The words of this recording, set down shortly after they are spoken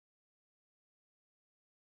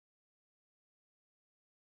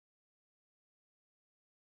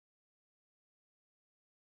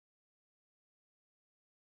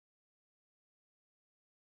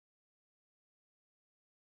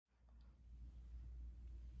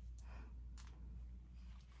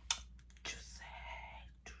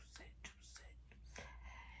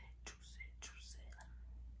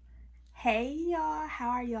Hey y'all, how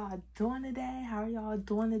are y'all doing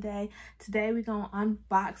today? Today we're gonna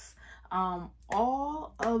unbox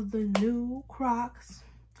all of the new Crocs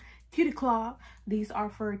Cutie Clog. These are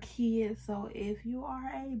for kids, so if you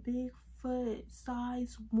are a big foot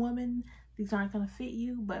size woman, these aren't gonna fit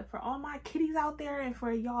you. But for all my kitties out there and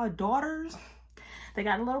for y'all daughters, they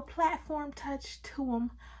got a little platform touch to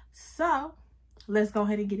them. So let's go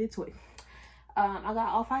ahead and get into it. I got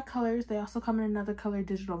all 5 colors. They also come in another color,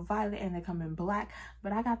 digital violet, and they come in black.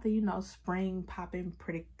 But I got the, spring popping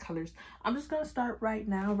pretty colors. I'm just going to start right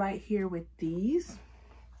now, right here with these.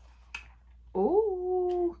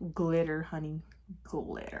 Oh, glitter, honey.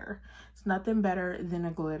 Glitter. It's nothing better than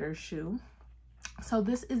a glitter shoe. So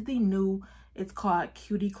this is the new, it's called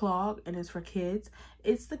Cutie Clog, and it's for kids.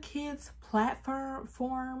 It's the kids platform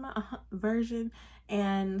version.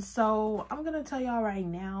 And so I'm gonna tell y'all right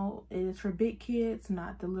now, it is for big kids,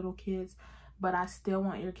 not the little kids, but I still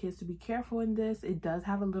want your kids to be careful in this. It does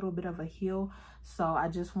have a little bit of a heel, so I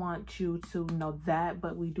just want you to know that.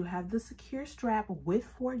 But we do have the secure strap with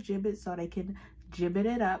 4 gibbets, so they can gibbet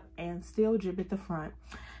it up and still gibbet the front.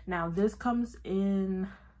 Now this comes in,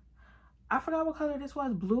 I forgot what color this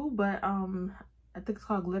was, blue, but I think it's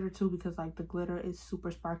called glitter too, because like the glitter is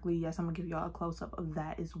super sparkly. Yes, I'm gonna give y'all a close-up of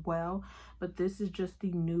that as well. But this is just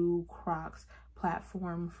the new Crocs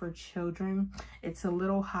platform for children. It's a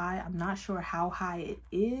little high. I'm not sure how high it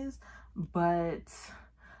is, but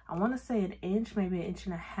I want to say an inch, maybe an inch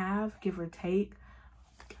and a half, give or take.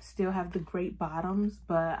 Still have the great bottoms,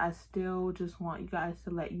 but I still just want you guys to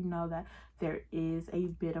let you know that there is a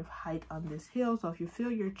bit of height on this heel. So if you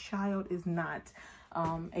feel your child is not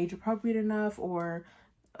age appropriate enough or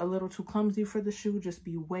a little too clumsy for the shoe, just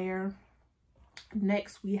beware.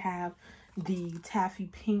 Next we have the taffy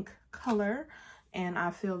pink color, and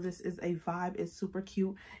I feel this is a vibe. It's super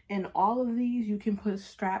cute. And all of these you can put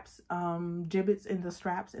straps, gibbets in the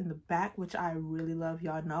straps in the back, which I really love.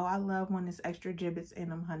 Y'all know I love when there's extra gibbets in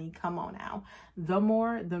them, honey. Come on now, the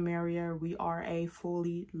more the merrier. We are a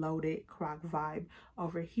fully loaded Croc vibe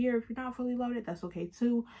over here. If you're not fully loaded, that's okay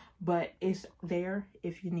too, but it's there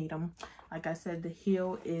if you need them. Like I said, the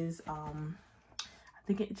heel is I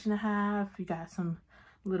think an inch and a half. You got some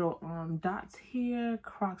little dots here,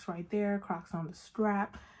 Crocs right there, Crocs on the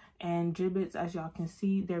strap, and gibbets. As y'all can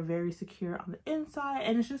see, they're very secure on the inside,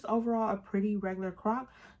 and it's just overall a pretty regular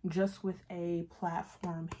Croc, just with a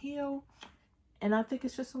platform heel. And I think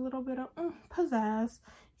it's just a little bit of pizzazz.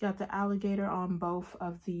 You got the alligator on both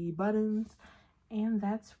of the buttons, and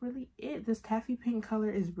that's really it. This taffy pink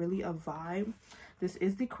color is really a vibe. This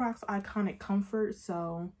is the Crocs Iconic Comfort,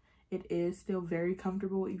 so it is still very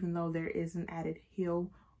comfortable, even though there is an added heel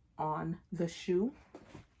on the shoe.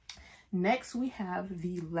 Next, we have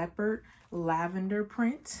the leopard lavender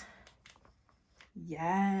print.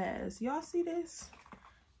 Yes, y'all see this?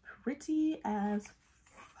 Pretty as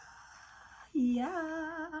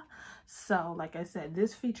yeah. So, like I said,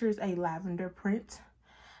 this features a lavender print.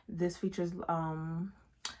 This features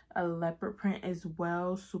a leopard print as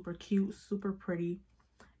well. Super cute, super pretty.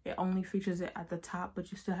 It only features it at the top,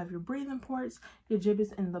 but you still have your breathing ports, your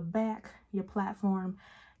gibbets in the back, your platform,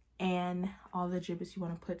 and all the gibbets you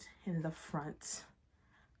want to put in the front.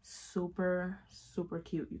 Super, super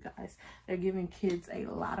cute, you guys. They're giving kids a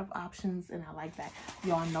lot of options, and I like that.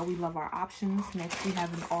 Y'all know we love our options. Next, we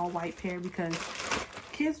have an all-white pair, because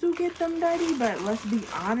kids do get them dirty, but let's be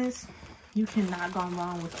honest, you cannot go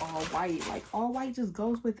wrong with all white. Like, all white just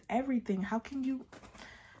goes with everything. How can you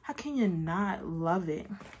not love it?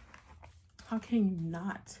 How can you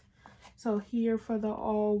not? So here for the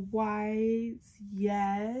all whites,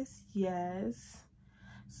 yes.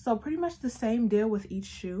 So pretty much the same deal with each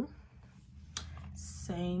shoe.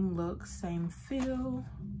 Same look, same feel.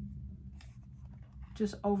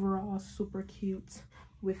 Just overall super cute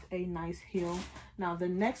with a nice heel. Now the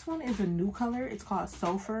next one is a new color. It's called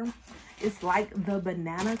Sulfur. It's like the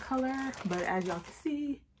banana color, but as y'all can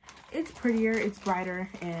see, it's prettier, it's brighter,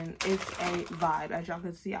 and it's a vibe. As y'all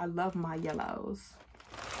can see, I love my yellows.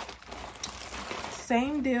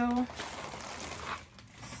 Same deal.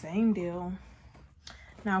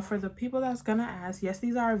 Now for the people that's gonna ask, yes,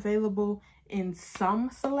 these are available in some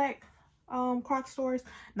select Croc stores.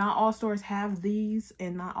 Not all stores have these,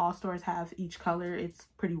 and not all stores have each color. It's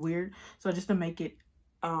pretty weird. So just to make it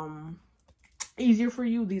easier for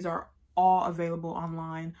you, these are all available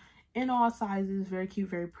online in all sizes. Very cute,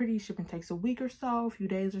 very pretty. Shipping takes a week or so, a few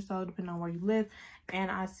days or so, depending on where you live. And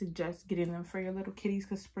I suggest getting them for your little kitties,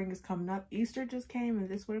 because spring is coming up. Easter just came, and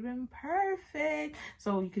this would have been perfect.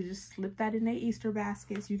 So you could just slip that in their Easter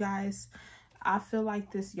baskets, you guys. I feel like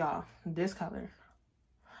this, y'all, this color,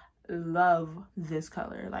 love this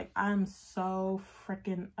color. Like, I'm so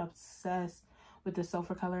freaking obsessed with the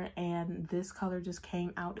sulfur color, and this color just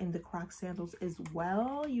came out in the Croc sandals as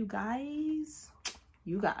well. You guys,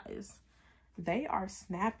 they are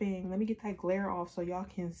snapping. Let me get that glare off so y'all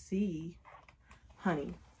can see,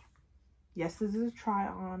 honey. Yes, this is a try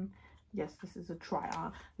on. Yes, this is a try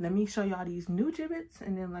on. Let me show y'all these new Jibbits,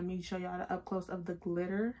 and then let me show y'all the up close of the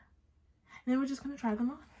glitter, and then we're just gonna try them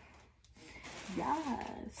on. Yeah,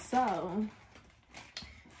 so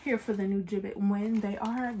here for the new Jibbit win. They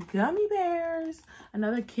are gummy bears,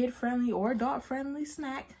 another kid-friendly or adult-friendly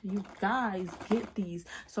snack. You guys get these.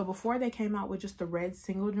 So before they came out with just the red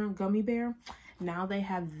single gummy bear, now they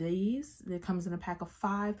have these. It comes in a pack of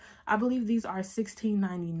 5. I believe these are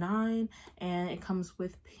 $16.99, and it comes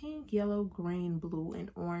with pink, yellow, green, blue, and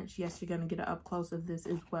orange. Yes, you're gonna get an up close of this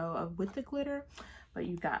as well with the glitter. But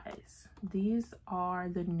you guys, these are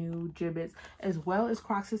the new Jibbits, as well as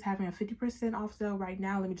Crocs is having a 50% off sale right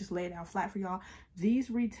now. Let me just lay it out flat for y'all. These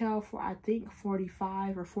retail for, I think,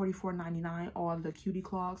 $45 or $44.99, all the Cutie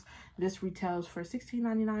Clogs. This retails for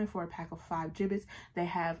 $16.99 for a pack of 5 Jibbits. They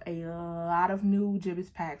have a lot of new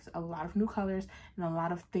Jibbits packs, a lot of new colors, and a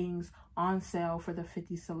lot of things on sale for the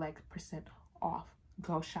 50% off.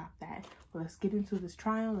 Go shop that. Well, let's get into this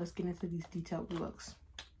try on. Let's get into these detailed looks.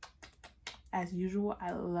 As usual,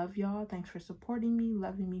 I love y'all. Thanks for supporting me,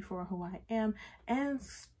 loving me for who I am, and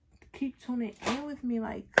keep tuning in with me.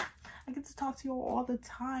 Like, I get to talk to y'all all the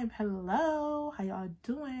time. Hello, how y'all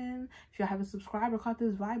doing? If y'all haven't subscribed or caught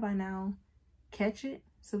this vibe by now, catch it,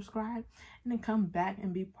 subscribe, and then come back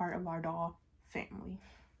and be part of our doll family.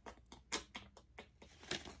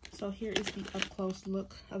 So here is the up close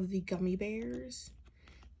look of the gummy bears.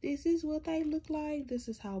 This is what they look like. This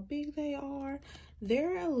is how big they are.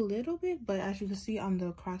 They're a little bit, but as you can see on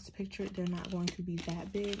the Crocs picture, they're not going to be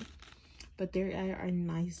that big. But they are a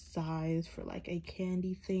nice size for like a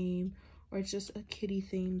candy theme or just a kitty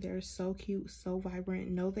theme. They're so cute, so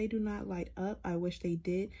vibrant. No, they do not light up. I wish they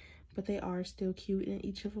did, but they are still cute, and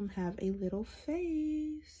each of them have a little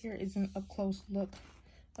face. Here is an up close look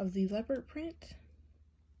of the leopard print.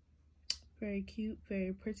 Very cute,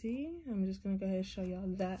 very pretty. I'm just gonna go ahead and show y'all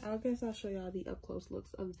that. I guess I'll show y'all the up close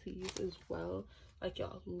looks of these as well. Like,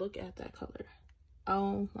 y'all, look at that color.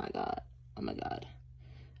 Oh my god. Oh my god.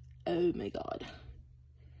 Oh my god.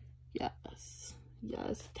 Yes.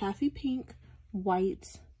 Yes. Taffy pink,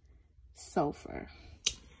 white, sulfur.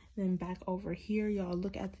 Then back over here, y'all,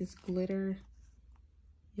 look at this glitter.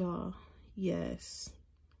 Y'all, yes.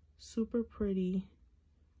 Super pretty.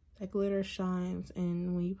 That glitter shines,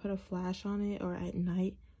 and when you put a flash on it or at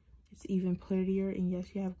night, it's even prettier. And yes,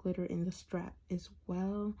 you have glitter in the strap as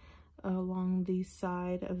well, along the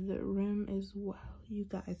side of the rim as well. You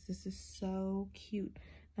guys, this is so cute.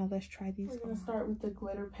 Now let's try these. We're gonna start with the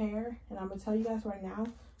glitter pair, and I'm gonna tell you guys right now,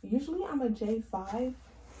 usually I'm a J5,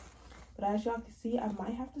 but as y'all can see, I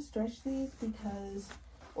might have to stretch these because,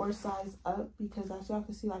 or size up, because as y'all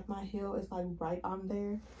can see, like, my heel is like right on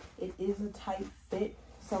there. It is a tight fit.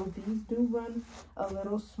 So these do run a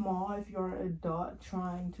little small if you're an adult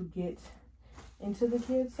trying to get into the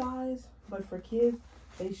kid size. But for kids,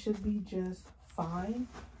 they should be just fine.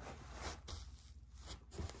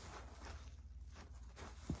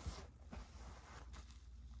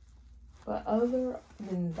 But other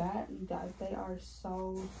than that, you guys, they are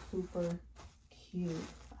so super cute.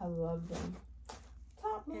 I love them.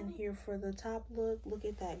 Top look. And here for the top look, look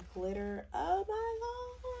at that glitter. Oh my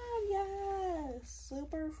god, yes.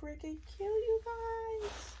 Super freaking cute, you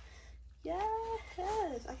guys.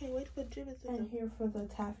 Yes. I can't wait to put Jibbits in. And here for the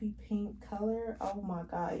taffy pink color. Oh my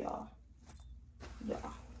god, y'all. Yeah.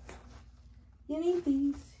 You need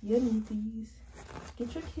these. You need these.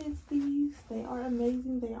 Get your kids these. They are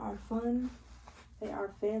amazing. They are fun. They are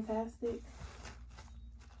fantastic.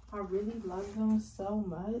 I really love them so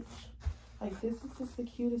much. Like, this is just the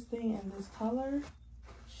cutest thing. And this color,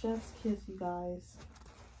 chef's kiss, you guys.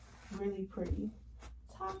 Really pretty.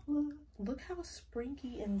 Top look. Look how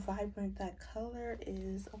springy and vibrant that color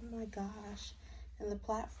is. Oh my gosh. And the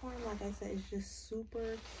platform, like I said, is just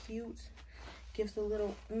super cute. Gives a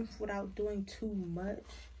little oomph without doing too much.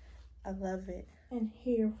 I love it. And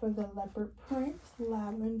here for the leopard print,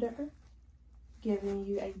 lavender, giving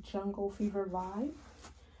you a jungle fever vibe.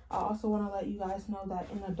 I also want to let you guys know that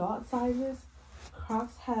in adult sizes,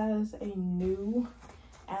 Crocs has a new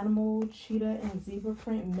animal, cheetah, and zebra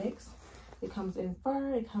print mix. It comes in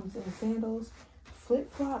fur, it comes in sandals,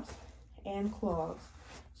 flip-flops, and clogs.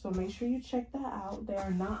 So make sure you check that out. They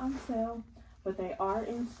are not on sale, but they are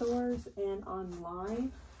in stores and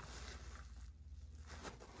online.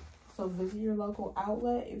 So visit your local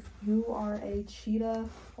outlet if you are a cheetah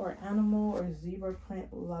or animal or zebra print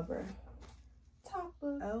lover. Top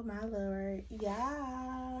look. Oh my lord.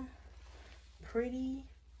 Yeah. Pretty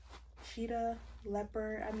cheetah,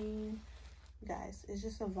 leopard. I mean, guys, it's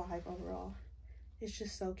just a vibe overall. It's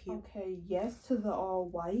just so cute. Okay, yes to the all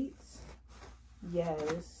whites.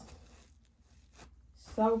 Yes.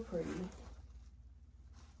 So pretty.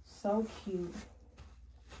 So cute.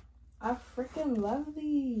 I freaking love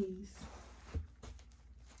these.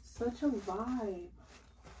 Such a vibe.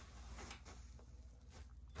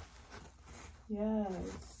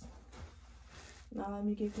 Yes. Now let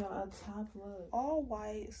me give y'all a top look. All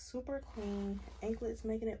white, super clean. Anklets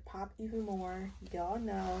making it pop even more. Y'all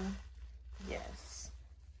know. Yes.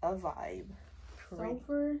 A vibe. Pretty. So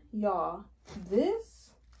for y'all, this,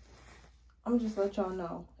 I'm just let y'all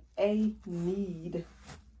know, a need.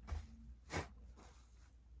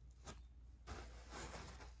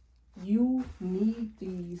 You need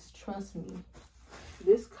these, trust me.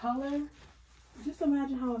 This color, just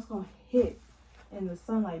imagine how it's gonna hit in the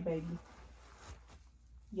sunlight, baby.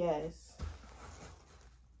 Yes.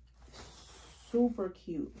 Super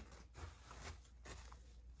cute.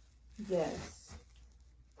 Yes.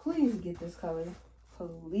 Please get this color.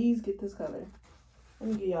 Please get this color. Let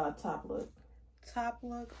me give y'all a top look. Top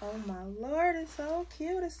look, oh my lord, it's so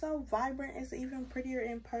cute. It's so vibrant. It's even prettier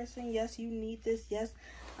in person. Yes, you need this. Yes,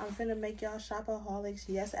 I'm finna make y'all shopaholics.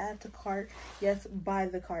 Yes, add to cart. Yes, buy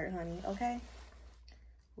the cart, honey. Okay?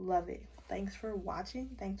 Love it. Thanks for watching.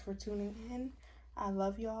 Thanks for tuning in. I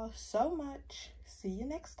love y'all so much. See you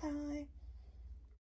next time.